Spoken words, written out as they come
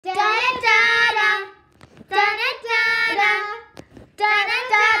Welcome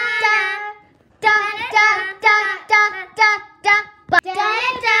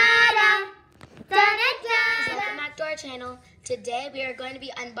back to our channel. Today we are going to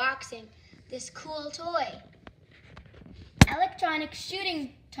be unboxing this cool toy. Electronic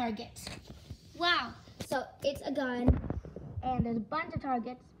shooting targets. Wow. So it's a gun and there's a bunch of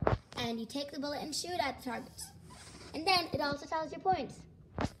targets and you take the bullet and shoot at the targets. And then it also tells your points.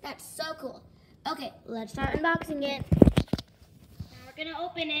 That's so cool. Okay, let's start unboxing it. Now we're gonna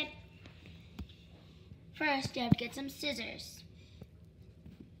open it. First, you have to get some scissors.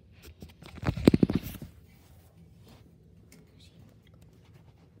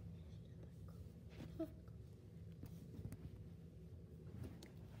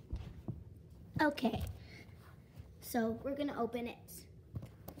 Okay, so we're gonna open it.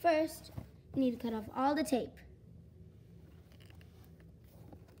 First, you need to cut off all the tape.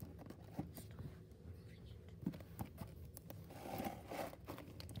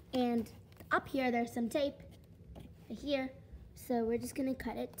 And up here, there's some tape right here. So we're just gonna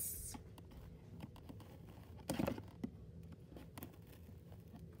cut it.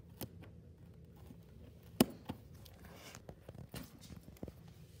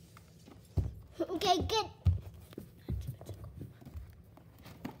 Okay, good.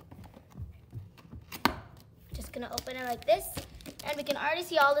 Just gonna open it like this, and we can already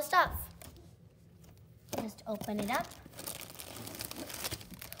see all the stuff. Just open it up.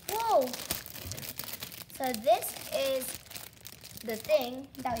 Whoa! So this is the thing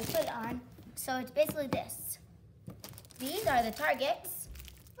that we put on. So it's basically this. These are the targets.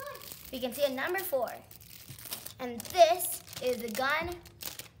 We can see a number 4. And this is the gun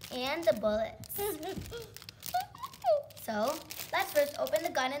and the bullets. So let's first open the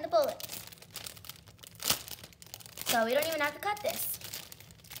gun and the bullets. So we don't even have to cut this.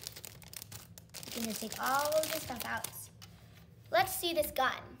 We can just take all of this stuff out. Let's see this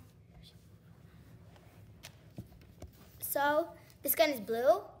gun. So this gun is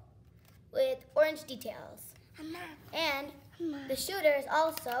blue with orange details. And the shooter is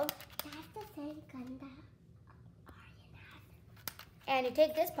also. That's the same gun that Aryan has. And you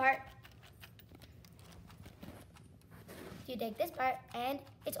take this part. You take this part and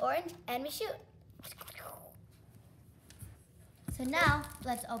it's orange and we shoot. So now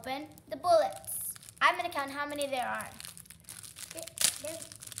let's open the bullets. I'm gonna count how many there are. There's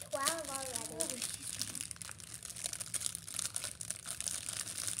 12 already.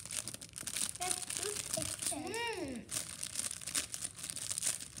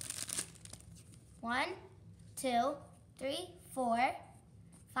 One, 2, 3, 4,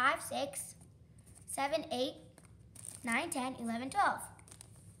 5, 6, 7, 8, 9, 10, 11, 12.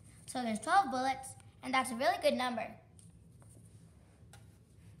 So there's 12 bullets, and that's a really good number.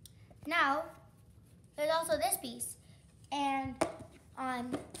 Now, there's also this piece, and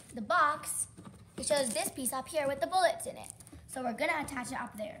on the box, it shows this piece up here with the bullets in it. So we're gonna attach it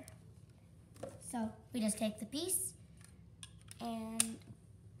up there. So we just take the piece, and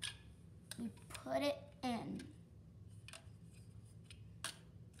we put it in.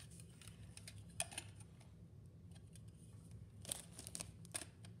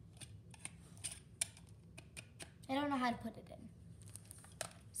 I don't know how to put it in.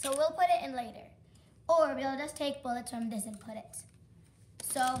 So we'll put it in later. Or we'll just take bullets from this and put it.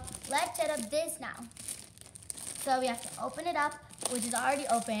 So let's set up this now. So we have to open it up, which is already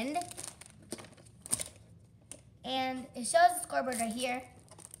opened. And it shows the scoreboard right here.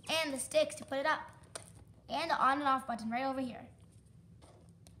 And the sticks to put it up. And the on and off button right over here.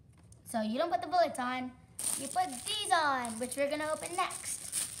 So you don't put the bullets on, you put these on, which we're gonna open next.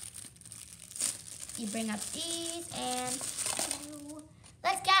 You bring up these and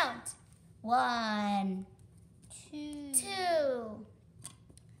let's count. 1, 2,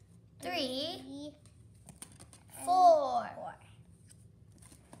 3, 4.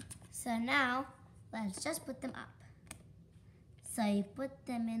 So now let's just put them up. So you put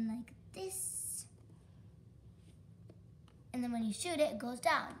them in like this. And then when you shoot it, it goes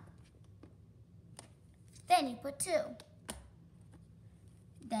down. Then you put 2.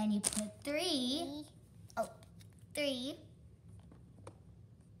 Then you put 3. Oh, 3.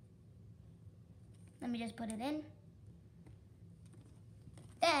 Let me just put it in.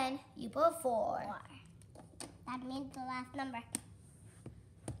 Then you put 4. That means the last number.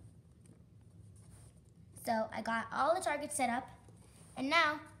 So I got all the targets set up. And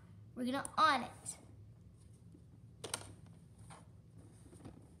now we're gonna on it.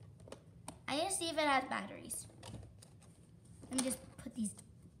 I need to see if it has batteries. Let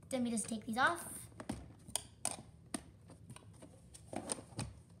me just take these off.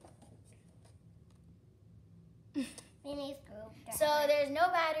 So there's no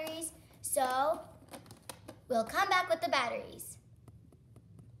batteries, so we'll come back with the batteries.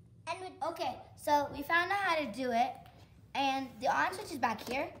 Okay, so we found out how to do it, and the on switch is back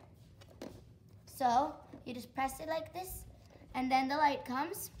here. So you just press it like this, and then the light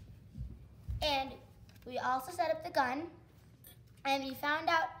comes. And we also set up the gun, and we found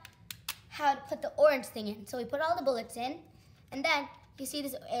out how to put the orange thing in. So we put all the bullets in, and then you see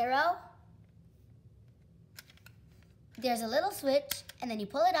this arrow? There's a little switch, and then you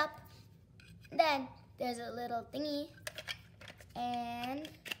pull it up. Then there's a little thingy, and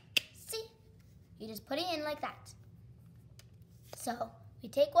see? You just put it in like that. So we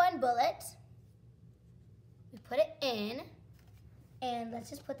take one bullet, we put it in, and let's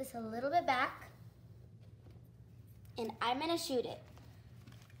just put this a little bit back. And I'm gonna shoot it.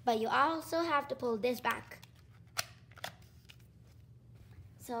 But you also have to pull this back.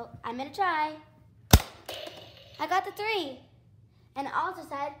 So I'm gonna try. I got the 3. And also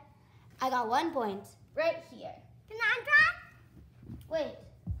said, I got 1 point right here. Can I try? Wait.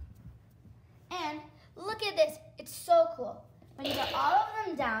 And look at this. It's so cool. When you get all of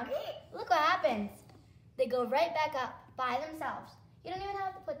them down, look what happens. They go right back up by themselves. You don't even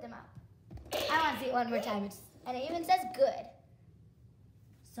have to put them up. I want to see it one more time. And it even says good.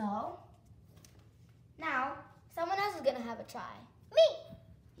 So, now, someone else is going to have a try. Me.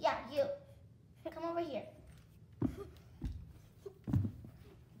 Yeah, you. Come over here.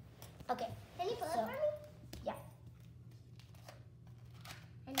 Okay. Can you pull it So- for me? Yeah.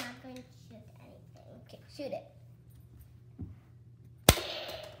 I'm not going to shoot anything. Okay, shoot it.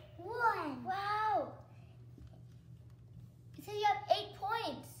 1. Wow. It says you have 8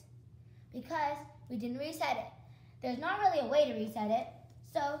 points because we didn't reset it. There's not really a way to reset it.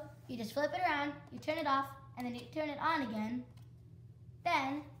 So you just flip it around, you turn it off, and then you turn it on again.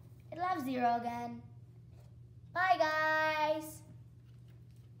 Then it'll have 0 again. Bye, guys.